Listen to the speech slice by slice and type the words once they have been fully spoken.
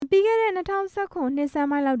ပြီးခဲ့တဲ့2019နှစ်ဆန်း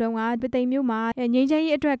ပိုင်းလောက်တုန်းကပသိမ်မြို့မှာငိမ့်ချမ်း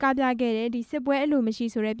ရေးအတွက်ကပြခဲ့တဲ့ဒီစစ်ပွဲအလိုမ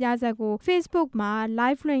ရှိဆိုတဲ့ပြဇာတ်ကို Facebook မှာ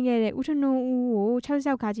live လွှင့်ခဲ့တဲ့ဦးထွန်းထွန်းဦးကို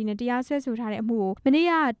66ခါကြီးနဲ့တရားစွဲဆိုထားတဲ့အမှုကိုမနေ့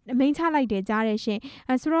ကအမိန့်ချလိုက်တယ်ကြားတယ်ရှင်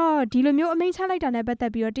ဆိုတော့ဒီလိုမျိုးအမိန့်ချလိုက်တာနဲ့ပတ်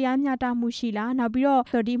သက်ပြီးတော့တရားမျှတမှုရှိလား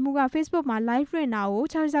နောက်ပြီးတော့ဒီမှုက Facebook မှာ live လွှင့်တာကို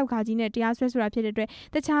66ခါကြီးနဲ့တရားစွဲဆိုတာဖြစ်တဲ့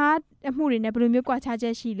အတွက်တခြားအမှုတွေနဲ့ဘယ်လိုမျိုးကွာခြားချ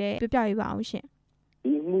က်ရှိလဲပြောပြပေးပါ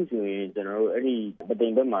အောင်ရှင်ဒီမှုဆိုရင်ကျွန်တော်တို့အဲ့ဒီ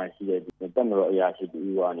ပသိမ်ဘက်မှာရှိတဲ့တက်မတော်အရာ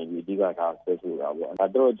ရှိတူကနေပြီးအဓိကထားဆွဲ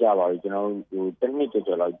ဆိုတာပေါ့ဒါတော့ကြာပါပြီကျွန်တော်တို့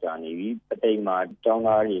တစ်နှစ်ကျော်လောက်ကြာနေပြီပသိမ်မှာကျောင်း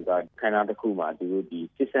သားတွေကခန္ဓာတစ်ခုမှာသူတို့ဒီ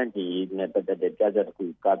စစ်စံတီနဲ့ပတ်သက်တဲ့ပြဿနာ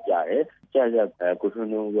တစ်ခုကပြတယ်ကြာ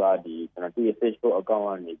ကိုထွန်းထွန်းကဒီကျွန်တော်သူ့ရဲ့ Facebook account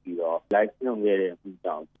ကနေပြီးတော့ live လုပ်ခဲ့တဲ့အမှု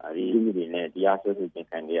ကြောင့်ဒီလူတွေနဲ့တရားစွဲဆိုခြင်း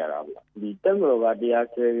ခံရတာပေါ့ဒီတက်မတော်ကတရား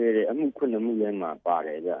စွဲခဲ့တဲ့အမှုခုနှစ်မှုထဲမှာပါတ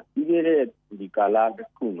ယ်ဗျပြီးခဲ့တဲ့ဒီကာလတစ်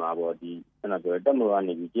ခုမှာပေါ့ဒီကျွန်တော်ပြောတက်မတော်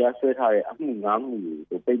ကနေပြီးတရားစွဲထားတဲ့အမှု၅မှု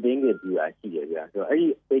ကိုပိတ်သိမ်းခဲ့ပြီးတာရှိတယ်ဗျာဆိုတော့အဲ့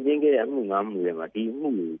ဒီပိတ်သိမ်းခဲ့တဲ့အမှု၅မှုတွေမှာဒီအ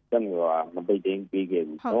မှုကိုတက်မတော်ကမပိတ်သိမ်းပေး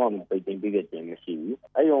ခဲ့ဘူးတော့မပိတ်သိမ်းပေးခဲ့ခြင်းမရှိဘူး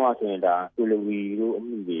အဲ့ဒီတော့ဆိုရင်ဒါကိုလဝီတို့အ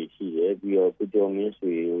မှုတွေရှိတယ်ပြီးတော့ကိုကျော်မင်း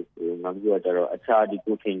ဆွေတို့နောက်ပြီးတော့ကျတော့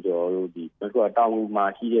အခြားဒီကိုထင်ကျော်တို့ဒီနောက်တော့တောင်ဦး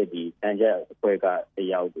မှာရှိတဲ့ဒီတန်ချက်အဖွဲ့က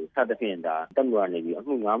တယောက်တို့စသဖြင့်ဒါတက်မတော်ကနေပြီး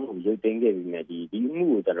အမှု၅မှုရုပ်သိမ်းခဲ့ပြီးမြဲဒီအ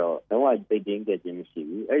မှုကိုကျတော့တော့ပိတ်သိမ်းခဲ့ခြင်းမ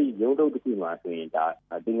ရှိဘူးအဲ့ဒီရုံးထုတ်တစ်ခုမှာဆို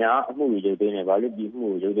ရင်ဒါသူများအမှုရုပ်သိမ်းနေဘာလို့ဒီ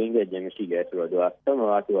မှုရုပ်သိမ်းခဲ့ခြင်းမရှိလဲဆိုတော့သူကတက်မ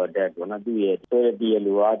တော်ဆိုတော့တက်ဘောနော်သူ့ရဲ့ဆွဲ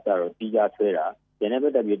တဲ့လိုအားကျတော့တီးကြဆွဲတာကျန်တဲ့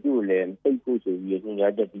ဘက်တပြည့်သူ့ကိုလည်းပိတ်ဖို့ဆိုပြီး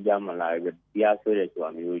ညွှန်ကြားချက်တီးကြမှလာပြီးတရားဆွဲတယ်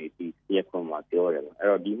ဆိုတာမျိုးတွေဒီရက်ခွန်မှာပြောတယ်ပေါ့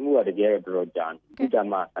အဲ့တော့ဒီမှုကတကယ်တော့တော်တော်ကြာနေကြ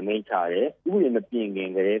မှာအမိန့်ချတယ်ဥပဒေမပြင်ခင်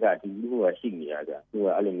ကလေးကဒီမှုကရှိနေတာကြာသူက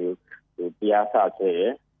အဲ့လိုမျိုးတရားစဆွဲတ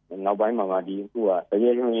ယ်နောက်ပိုင်းမှာဒီခုကတ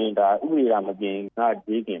ကယ်လို့ရင်ဒါဥပဒေကမပြင်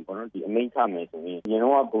ကဒေးခင်ပေါ့နော်ဒီအမိန့်ချမယ်ဆိုရင်ညီ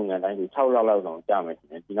တော်ကပုံစံတိုင်း6လလောက်တောင်ကြာ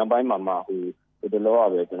မယ်ရှင်ဒီနောက်ပိုင်းမှာဟိုဒီလောက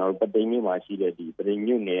ပဲကျွန်တော်တို့ပသိမ်မြို့မှာရှိတဲ့ဒီ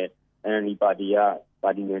ပသိမ်မြို့နယ်NLDပါတီ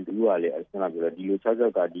ကပါတီဝင်တူကလည်းအစမှပြောဒီလို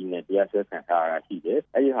66ကဒီနဲ့တရားစွဲခံထားရတာရှိ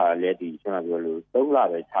တယ်အဲ့ဒီဟာလည်းဒီကျွန်တော်ပြောလို့3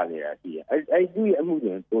လပဲချနေတာရှိတယ်အဲ့ဒီအမှု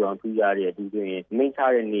တွေပိုတော်ထူးကြတဲ့သူဆိုရင်အမိန့်ချ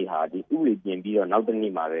တဲ့နေ့ဟာဒီဥပဒေပြင်ပြီးတော့နောက်တစ်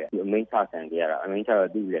နေ့မှာပဲဒီအမိန့်ချခံကြရတာအမိ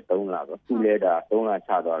န့်ချတော့သူလည်း3လပဲသူလည်းဒါ3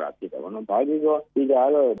လချသွားတာဖြစ်တယ်ဗောနော်ဘာလို့ဆိုဒီ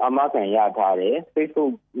ကတော့အမခံရထားတယ်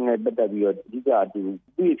Facebook နဲ့ပတ်သက်ပြီးတော့အဓိ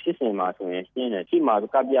ကသူ့ဖြစ်စဉ်မှာဆိုရင်ရှင်းတယ်ချိန်မှာ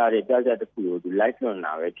ကပြရတဲ့ကြားချက်တစ်ခုကိုသူ live လွှင့်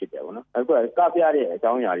တာပဲဖြစ်တယ်ဗောနော်အခုကပြတဲ့အ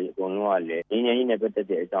ကြောင်းအရာတွေအကုန်လုံးကလည်းငင်းငင်းနဲ့ပတ်သက်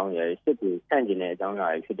တဲ့အကြောင်းအရာတွေစစ်ကိုဆန့်ကျင်တဲ့အကြောင်း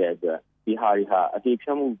အရာတွေဖြစ်တဲ့အတွက်ဒီဟာတွေဟာအတိဖြ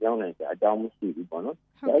တ်မှုကြောင်းနိုင်တဲ့အကြောင်းမရှိ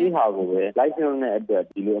ဘူးပေါ့နော်အဲ့ဒီဟာကိုပဲ live လွှင့်တဲ့အတွက်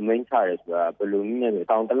ဒီလိုအမိန့်ချရဲဆိုတာဘယ်လိုနည်း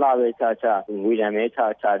နဲ့တောင်တလပဲချ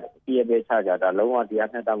ငွေတံပဲချပြည့်ပဲချကြဒါလုံးဝတ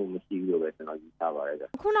ရားမျှတမှုမရှိဘူးလို့ပဲကျွန်တော်ယူဆပါတယ်ဗျ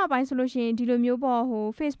ခုနောက်ပိုင်းဆိုလို့ရှိရင်ဒီလိုမျိုးပေါ့ဟို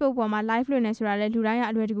Facebook ပေါ်မှာ live လွှင့်နေဆိုတာလဲလူတိုင်းက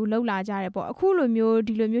အလွယ်တကူလောက်လာကြတယ်ပေါ့အခုလို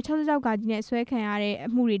မျိုးဒီလိုမျိုး66ကကြီးနဲ့ဆွဲခံရတဲ့အ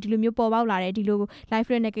မှုတွေဒီလိုမျိုးပေါ်ပေါက်လာတယ်ဒီလို live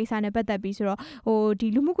လွှင့်တဲ့ကိစ္စနဲ့ပတ်သက်ပြီးဆိုတော့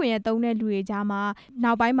ဟိုဒီလူမှုကွန်ရက်သုံးတဲ့လူတွေကြားမှာ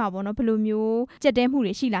နောက်ပိုင်းမှာပေါ့နော်ဘယ်လိုမျိုးကြက်တဲမှု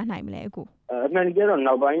တွေရှိလာနိုင်မလဲအခုအမှန်တကယ်တော့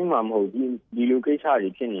နောက်ပိုင်းမှာမဟုတ်ဒီလိုကိစ္စတွေ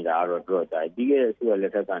ဖြစ်နေတာတော့တော်တော်ပြီးခဲ့တဲ့ဆိုရ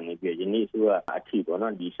လက်ထက်ကနေပြီးယနေ့ဆိုရအထီပေါ့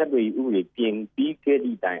နော်ဒီဆက်တွေဥပဒေပြင်ပြီးခဲ့သ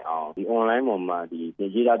ည့်တိုင်အောင်ဒီ online ပေါ်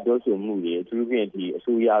မှာဒီရေးတာပြောဆိုမှုတွေအထူးဖြင့်ဒီ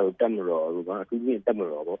အစိုးရတို့တက်မတော်တို့ပေါ့နော်အထူးဖြင့်တက်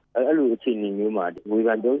မတော်ပေါ့အဲ့လိုအခြေအနေမျိုးမှာဝေ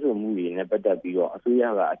ဖန်ပြောဆိုမှုတွေနဲ့ပတ်သက်ပြီးတော့အစိုး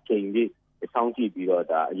ရကအချိန်ကြီးစောင့်ကြ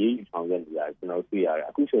ည့်ပြီးတော့ဒါအရေးယူဆောင်ရွက်နေတာကျွန်တော်တွေ့ရ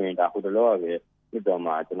တယ်အခုဆိုရင်ဒါဟိုတလောကပဲဒီတော့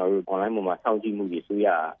မှကျွန်တော်တို့ online ပေါ်မှာစောင့်ကြည့်မှုတွေဆိုရ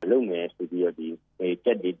လုပ်မယ်ဆိုပြီးတော့ဒီချ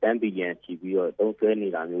က်တွေ10 billion ချီပြီးတော့သုံးဆွဲနေ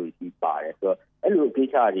တာမျိုးကြီးပါတယ်ဆိုတော့အဲ့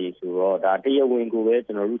လိုကိစ္စတွေဆိုတော့ဒါတရားဝင်ကိုပဲ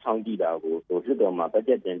ကျွန်တော်တို့စောင့်ကြည့်တာကိုဟိုဖြစ်တော့မှ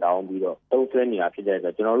budget တင်တောင်းပြီးတော့သုံးဆွဲနေတာဖြစ်တဲ့အတွ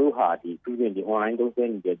က်ကျွန်တော်တို့ဟာဒီသူပြင်ဒီ online သုံး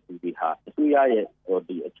ဆွဲနေတဲ့သူတွေဟာအစိုးရရဲ့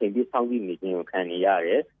ဟိုဒီအချိန်ပြည့်စောင့်ကြည့်နေခြင်းကိုခံနေရ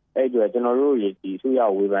တယ်အဲ့တော့ကျွန်တော်တို့ဒီဆို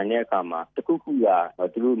ရဝေဖန်တဲ့အခါမှာတခုခု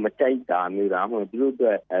ကသူတို့မကြိုက်တာမျိုးဒါမှမဟုတ်သူတို့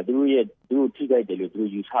အတွက်သူတို့ထိခိုက်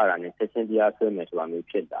တယ်လို့သူတို့ယူဆတာနဲ့ဆက်ချင်းတရားဆွဲမယ်ဆိုတာ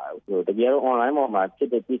မျိုးဖြစ်တာဟိုတကယ်တော့ online ပေါ်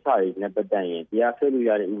မှာဖြစ်တဲ့ကိစ္စတွေနဲ့ပတ်သက်ရင်တရား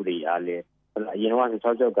ဆွဲလို့ရတဲ့ဥပဒေအားလည်းအရင်က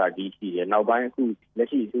66ကဒီရှိတယ်နောက်ပိုင်းအခုလက်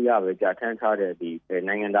ရှိအစိုးရပဲကြာထမ်းထားတဲ့ဒီ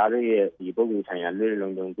နိုင်ငံသားတွေရဲ့ဒီပုဂ္ဂိုလ်ဆိုင်ရာလွတ်လပ်လုံ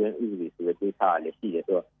ခြုံခွင့်ဥပဒေဆိုတဲ့ကိစ္စအားလည်းရှိ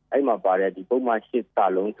တယ်ဆိုတော့အဲ့မှာပါတဲ့ဒီပုံမှန်8စာ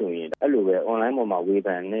လုံးဆိုရင်အဲ့လိုပဲ online ပေါ်မှာဝေဖ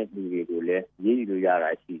န်တဲ့လူတွေကိုလည်းရေးယူလို့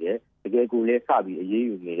ရတာရှိတယ်တကယ်ကိုလည်းစပြီးအ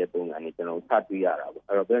ရေးယူနေတဲ့ပုံစံတွေကျွန်တော်စတွေ့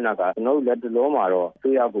ရတာပေါ့အဲ့တော့ဘယ်နာကကျွန်တော်တို့လက်တလုံးမှာတော့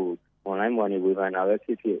အစိုးရကို online ပေါ်နေဝေ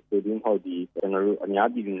ဖန်တာပဲဖြစ်ဖြစ်ဒီမဟုတ်ဒီကျွန်တော်တို့အများ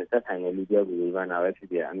ပြည်သူနဲ့သက်ဆိုင်တဲ့လူပြောကိုဝေဖန်တာပဲဖြစ်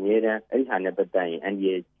ဖြစ်အမြဲတမ်းအဲ့ဒီဟာနဲ့ပတ်သက်ရင်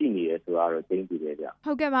NDA ရှိနေတယ်ဆိုတော့သိသိတယ်ဗျ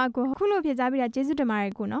ဟုတ်ကဲ့ပါကိုခုလိုဖြေကြားပြီးတာကျေးဇူးတင်ပါ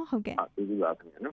တယ်ကိုနော်ဟုတ်ကဲ့ကျေးဇူးပါခင်ဗျာနော်